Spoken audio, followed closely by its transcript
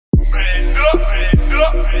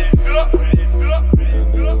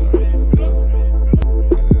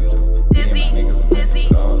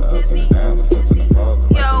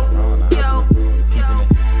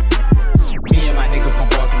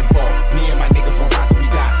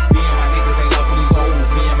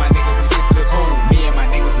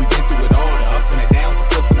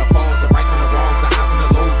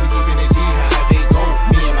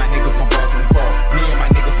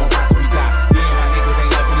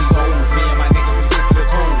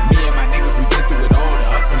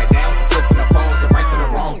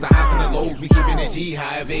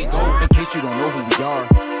You don't know who we are.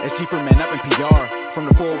 SG for man up in PR. From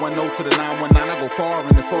the 410 to the 919, I go far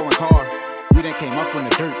in this foreign car. We done came up from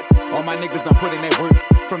the dirt. All my niggas done put in that work.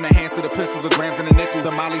 From the hands to the pistols, the grams and the nickels,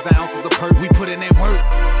 the mollies and ounces of perk. We put in that work,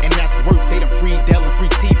 and that's work. They done free Dell and free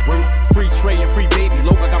T-Bird, free Trey and free Baby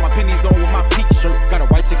Loc. I got my pennies on with my peak shirt. Got a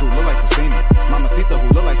white chick who look like Christina, Mamacita who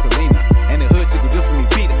look like Selena, and the hood chick who just for me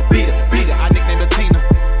beat her. I nicknamed her Tina.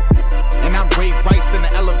 And I'm Ray Rice in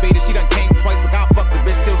the elevator. She done came twice, but I fuck the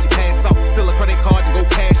bitch till she pass out. Steal a credit card and go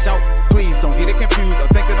cash out. Please don't get it confused or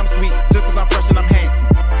think that I'm sweet just cause I'm fresh and I'm handsome.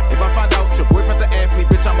 If I find out your boyfriend's an athlete,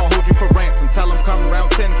 bitch, I'ma hold you for ransom. Tell him come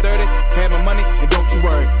around 10:30, have my money and don't you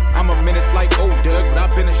worry. I'm a menace like old Doug, but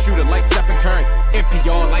I've been a shooter like Stephen Curry.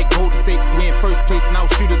 NPR like Golden State, we in first place and our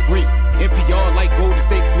shooters great. NPR like Golden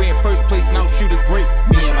State, we in first place and our shooters great.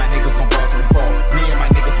 Me and my niggas gon' ball till we fall. Me and my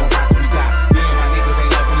niggas gon' ride till we die. Me and my niggas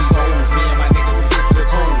ain't loving these hoes. Me and my niggas we stick to the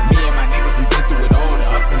code. Me and my niggas we been through it all. The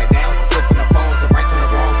ups and the downs, the slips and the falls, the rights and the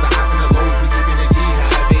wrongs, the highs and the lows. We keepin' the G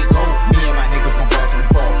high, they go. Me and my niggas gon' ball till we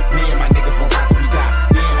fall. Me and my niggas gon' ride till we die.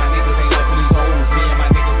 Me and my niggas ain't loving these hoes. Me and my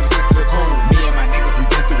niggas we stick to the code. Me and my niggas we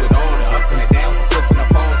been through it all. The ups and the downs, the slips and the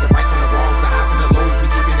falls, the rights and the wrongs, the highs and the lows. We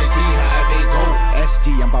keepin' the G high, they go. SG,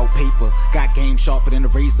 I'm about paper. Got game sharper than a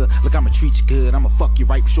razor. Look, I'ma treat you good. I'ma fuck you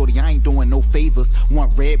right, shorty. I ain't doing no favors.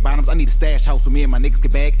 Want red bottoms? I need a stash house where me and my niggas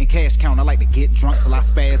get bag and cash count. I like to get drunk till I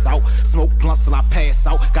spaz out. Smoke blunts till I pass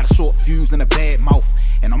out. Got a short fuse and a bad mouth.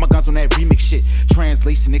 And all my guns on that remix shit.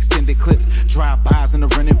 Translation, extended clips. Drive-bys in the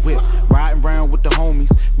rented whip. Riding around with the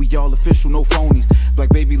homies. We all official, no phonies. Black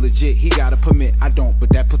baby legit, he got a permit. I don't, but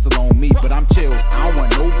that puts it on me. But I'm chill, I don't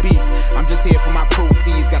want no beef. I'm just here for my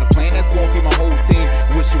proceeds. Got a plan that's gonna feed my whole team.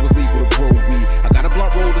 Wish it was legal to grow weed. I got a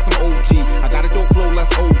blunt roll to some OG. I got a dope flow,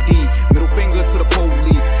 less OD. Middle finger to the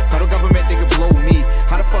police. Tell the government they can blow me.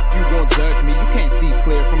 How the fuck you gonna judge me? You can't see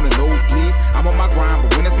clear from the nosebleeds. I'm on my grind,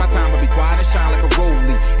 but when it's my time, I'll be quiet and shine like a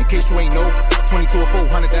rollie. In case you ain't know, 22 or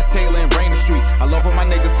 400, that's Taylor and Rainer Street. I love all my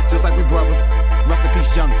niggas, just like we brothers. Rest in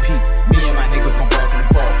peace, Young Pete. Me